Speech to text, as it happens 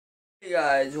Hey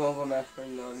guys, welcome back to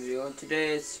another video.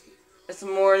 Today it's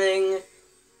morning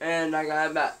and I got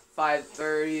up at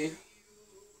 5:30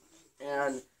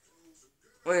 and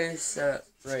we're gonna set up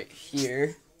right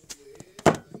here.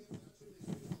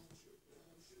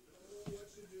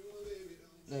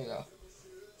 There you go.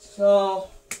 So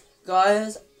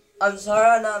guys, I'm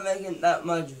sorry I'm not making that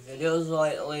much videos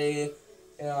lately,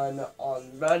 and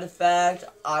on Red Fact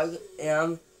I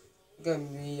am gonna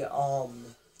be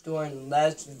doing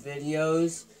less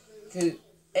videos because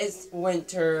it's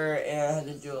winter and I have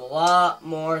to do a lot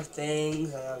more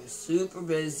things and I'm super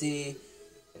busy,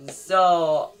 and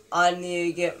so I need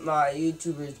to get my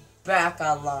YouTubers back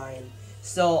online.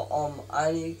 So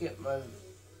I need to get my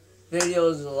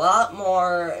videos a lot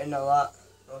more and a lot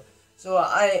more. So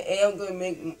I am gonna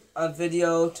make a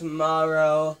video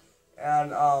tomorrow, and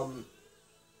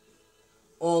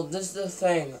well, this is the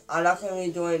thing, I'm not gonna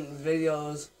be doing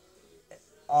videos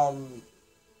on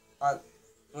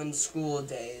when school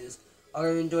days. I'm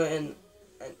gonna be doing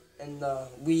it in the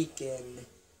weekend.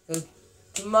 Cause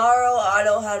tomorrow I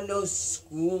don't have no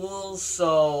school,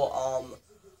 so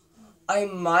I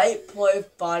might play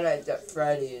Five Nights at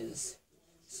Freddy's.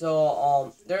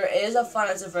 So there is a Five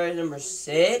Nights at Freddy's number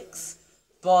 6,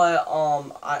 but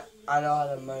I know how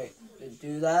to might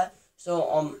do that.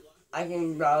 So I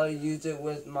can probably use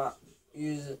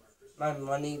my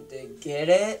money to get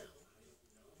it.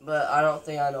 But I don't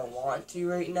think I don't want to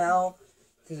right now,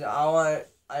 because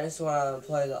I just want to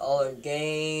play the other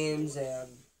games and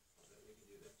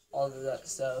all of that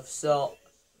stuff. So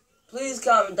please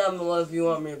comment down below if you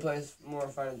want me to play more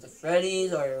Five Nights at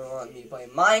Freddy's, or you want me to play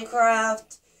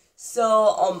Minecraft.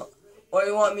 So or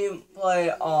you want me to play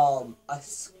a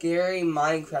scary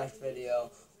Minecraft video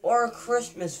or a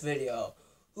Christmas video.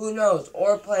 Who knows?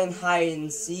 Or playing hide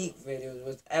and seek videos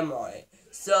with Emily.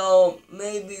 So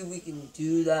maybe we can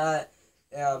do that.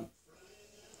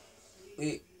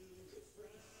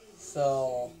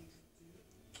 So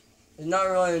there's not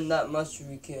really that much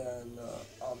we can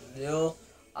do.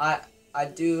 I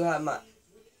do have my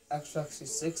Xbox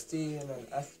 360 and an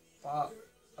Xbox.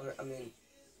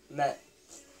 Met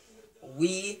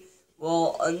Wii.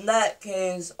 Well, in that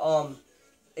case,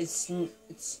 it's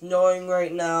snowing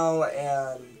right now,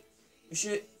 and we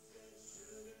should.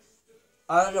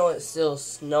 I don't know if it's still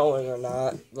snowing or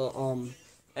not, but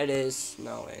it is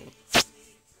snowing.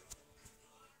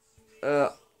 Okay.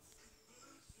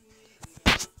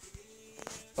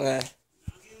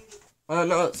 I don't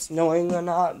know if it's snowing or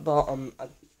not, but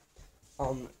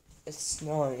it's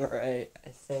snowing, right? I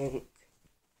think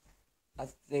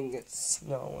it's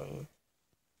snowing.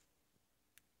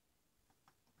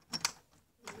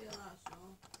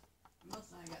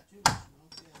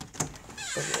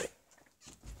 Okay.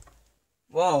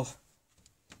 Whoa.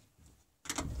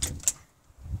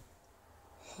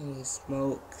 Holy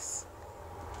smokes.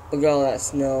 Look at all that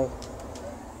snow.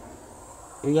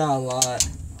 We got a lot.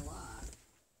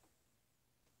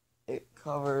 It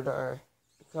covered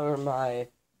my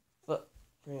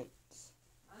footprints.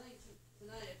 I think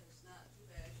tonight, if it's not too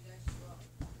bad, I should actually go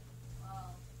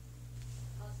out.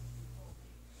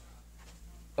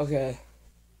 Okay.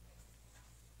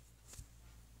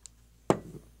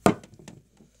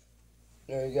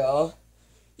 There we go.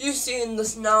 You've seen the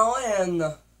snow, and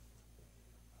I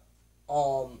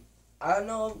don't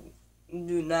know what to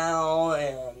do now,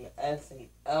 and everything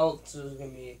else is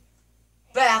gonna be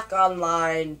back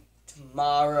online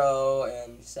tomorrow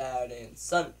and Saturday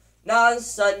and not on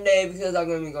Sunday, because I'm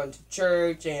gonna be going to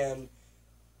church, and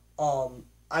I'm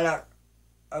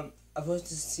supposed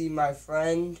to see my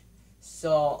friend.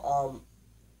 So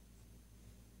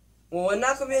well, we're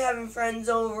not gonna be having friends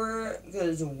over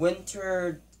because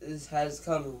winter has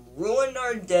come and ruined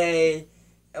our day.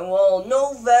 And well,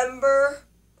 November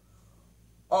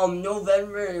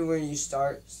is when you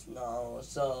start snow,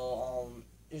 so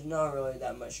there's not really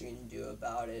that much you can do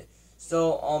about it.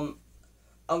 So I'm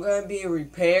gonna be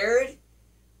repaired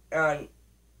and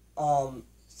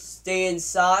stay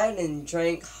inside and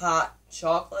drink hot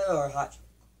chocolate or hot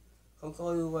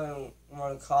cocoa, whatever you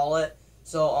want to call it.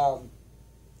 So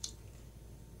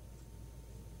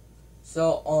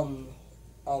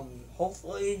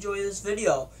hopefully you enjoy this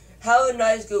video. Have a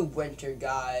nice good winter,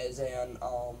 guys, and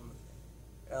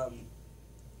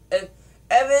if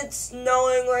it's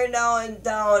snowing right now and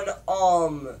down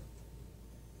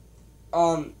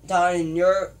in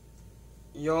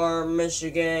your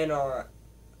Michigan, or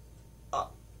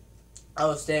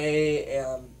I'll say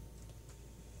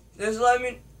just let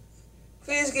me,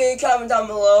 please get a comment down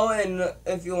below, and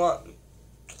if you want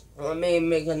me to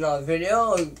make another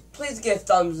video, please give a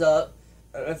thumbs up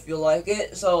if you like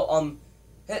it. So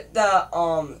hit that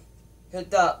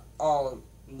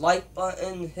like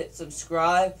button, hit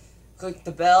subscribe, click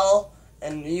the bell,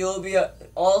 and you'll be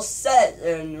all set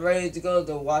and ready to go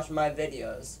to watch my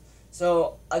videos.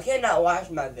 So I cannot watch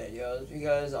my videos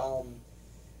because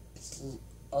it's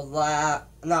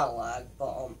not a lag,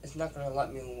 but it's not gonna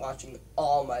let me watching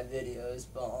all my videos.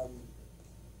 But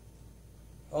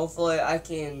hopefully I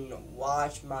can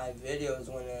watch my videos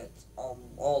when it's all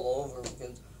over,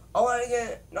 because I want to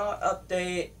get an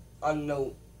update on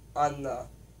the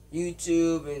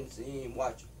YouTube and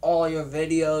watch all your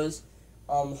videos.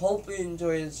 Hope you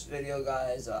enjoy this video,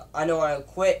 guys. I don't want to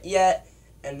quit yet,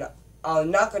 and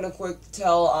I'm not gonna quit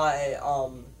till I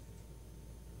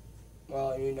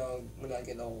well, you know, when I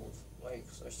get old, like,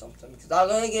 or something, because I'm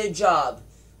gonna get a job.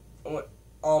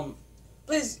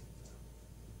 Please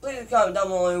comment down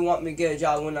below if you want me to get a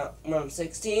job when I'm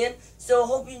 16. So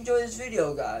hope you enjoy this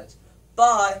video, guys.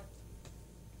 Bye.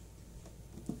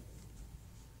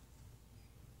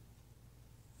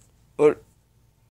 But